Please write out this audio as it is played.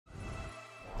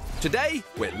Today,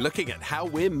 we're looking at how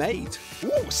we're made.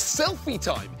 Ooh, selfie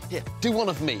time. Here, do one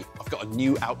of me. I've got a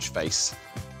new ouch face.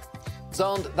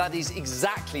 Xand, that is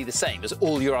exactly the same as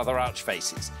all your other ouch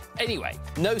faces. Anyway,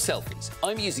 no selfies.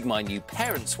 I'm using my new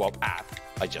Parent Swap app.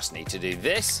 I just need to do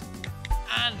this,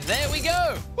 and there we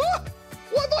go. Ah,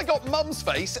 why have I got Mum's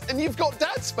face and you've got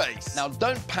Dad's face? Now,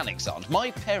 don't panic, Xand. My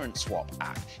Parent Swap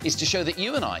app is to show that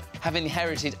you and I have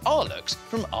inherited our looks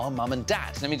from our mum and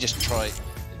dad. Let me just try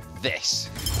this.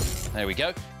 There we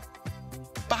go.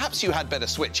 Perhaps you had better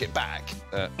switch it back.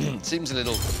 Seems a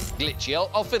little glitchy.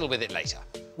 I'll fiddle with it later.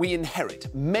 We inherit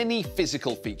many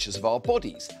physical features of our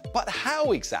bodies, but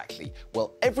how exactly?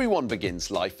 Well, everyone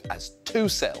begins life as two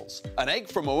cells, an egg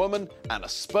from a woman and a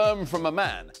sperm from a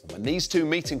man. When these two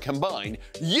meet and combine,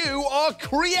 you are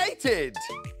created!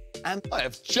 And I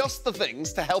have just the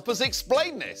things to help us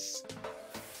explain this.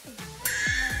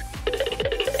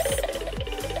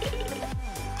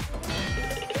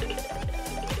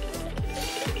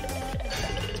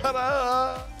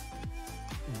 Ta-da!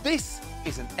 This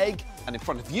is an egg, and in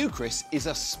front of you, Chris, is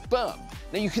a sperm.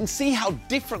 Now, you can see how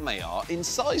different they are in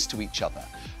size to each other.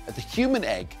 The human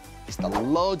egg is the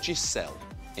largest cell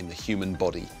in the human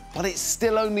body, but it's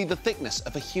still only the thickness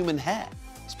of a human hair.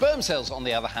 Sperm cells, on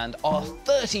the other hand, are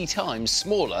 30 times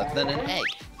smaller than an egg.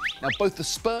 Now, both the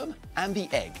sperm and the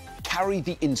egg carry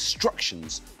the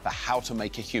instructions for how to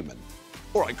make a human.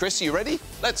 All right, Chris, are you ready?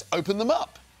 Let's open them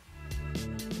up.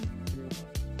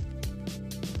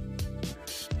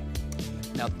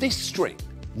 Now, this string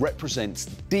represents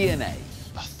DNA,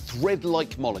 a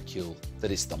thread-like molecule that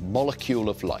is the molecule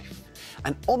of life.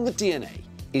 And on the DNA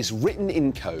is written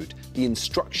in code the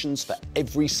instructions for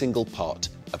every single part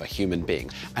of a human being.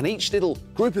 And each little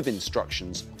group of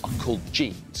instructions are called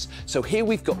genes. So here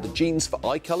we've got the genes for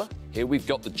eye colour, here we've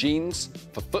got the genes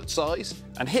for foot size,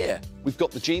 and here we've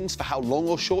got the genes for how long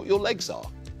or short your legs are.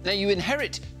 Now, you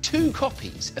inherit 2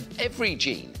 copies of every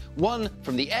gene, one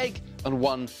from the egg and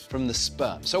one from the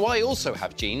sperm. So I also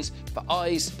have genes for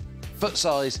eyes, foot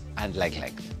size and leg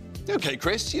length. OK,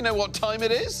 Chris, you know what time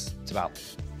it is? It's about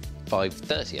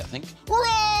 5:30, I think.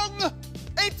 Wrong!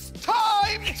 It's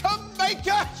time to make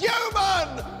a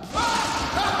human!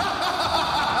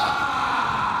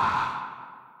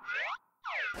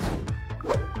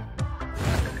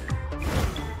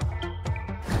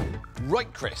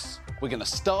 Right, Chris, we're going to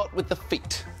start with the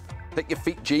feet. Pick your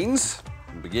feet genes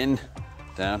and begin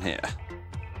down here.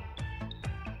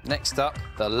 Next up,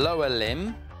 the lower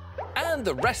limb and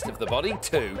the rest of the body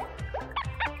too.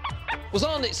 Well,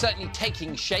 Xand, it's certainly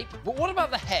taking shape, but what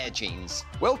about the hair genes?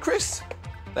 Well, Chris,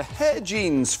 the hair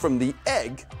genes from the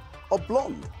egg are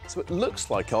blonde, so it looks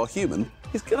like our human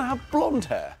is going to have blonde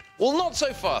hair. Well, not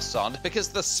so fast, Xand, because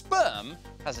the sperm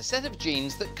has a set of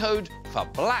genes that code for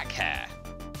black hair.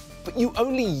 But you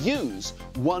only use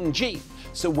one gene,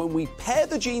 so when we pair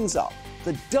the genes up,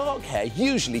 the dark hair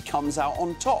usually comes out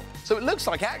on top. So it looks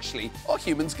like, actually, our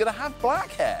human's going to have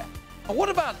black hair. And what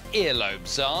about earlobes,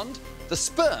 Xand? The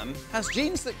sperm has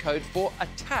genes that code for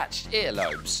attached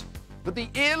earlobes. But the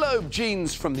earlobe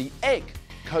genes from the egg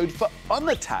code for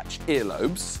unattached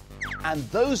earlobes, and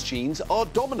those genes are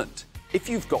dominant. If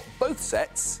you've got both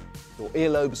sets, your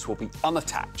earlobes will be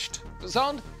unattached. But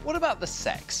Xand, what about the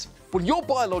sex? Well, your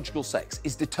biological sex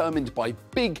is determined by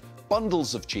big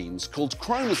bundles of genes called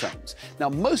chromosomes. Now,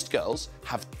 most girls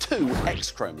have 2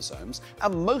 X chromosomes,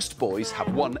 and most boys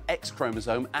have 1 X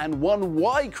chromosome and 1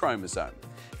 Y chromosome.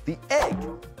 The egg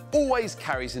always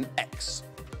carries an X.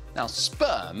 Now,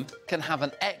 sperm can have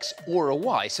an X or a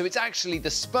Y, so it's actually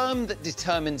the sperm that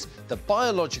determines the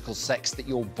biological sex that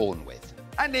you're born with.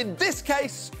 And in this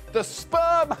case, the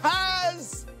sperm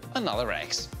has another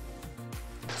X.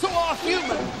 So our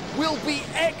human will be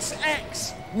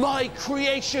XX. My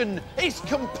creation is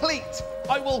complete.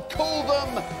 I will call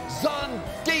them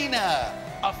Xandina,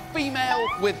 a female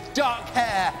with dark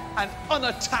hair and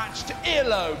unattached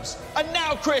earlobes. And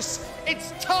now, Chris,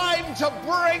 it's time to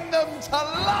bring them to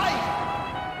life.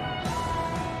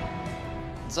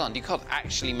 Xand, you can't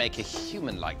actually make a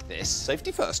human like this.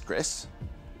 Safety first, Chris.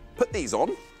 Put these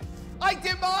on. I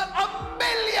demand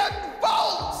 1,000,000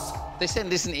 volts! This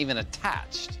end isn't even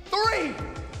attached. 3,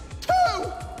 2,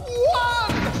 1!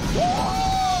 Whoa!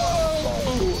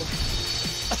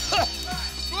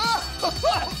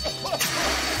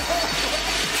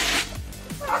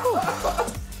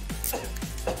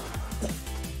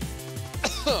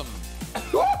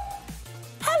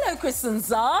 Hello, Chris and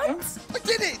Xand. I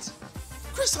did it!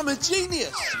 Chris, I'm a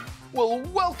genius! Well,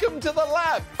 welcome to the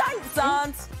lab. Thanks,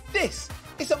 Xand. This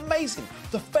is amazing.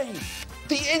 The fame,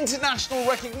 the international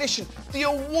recognition, the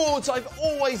awards I've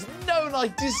always known I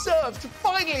deserved.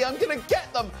 Finally, I'm going to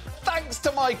get them, thanks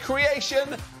to my creation,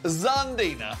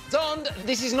 Xandina. Xand,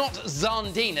 this is not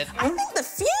Xandina. I think the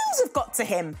fumes have got to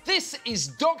him. This is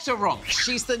Dr. Ronk.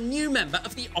 She's the new member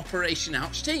of the Operation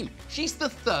Ouch team. She's the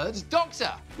 3rd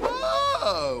Doctor.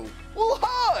 Oh, well,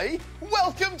 hi.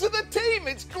 Welcome to the team.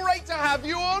 It's great to have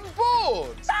you on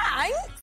board. Thanks.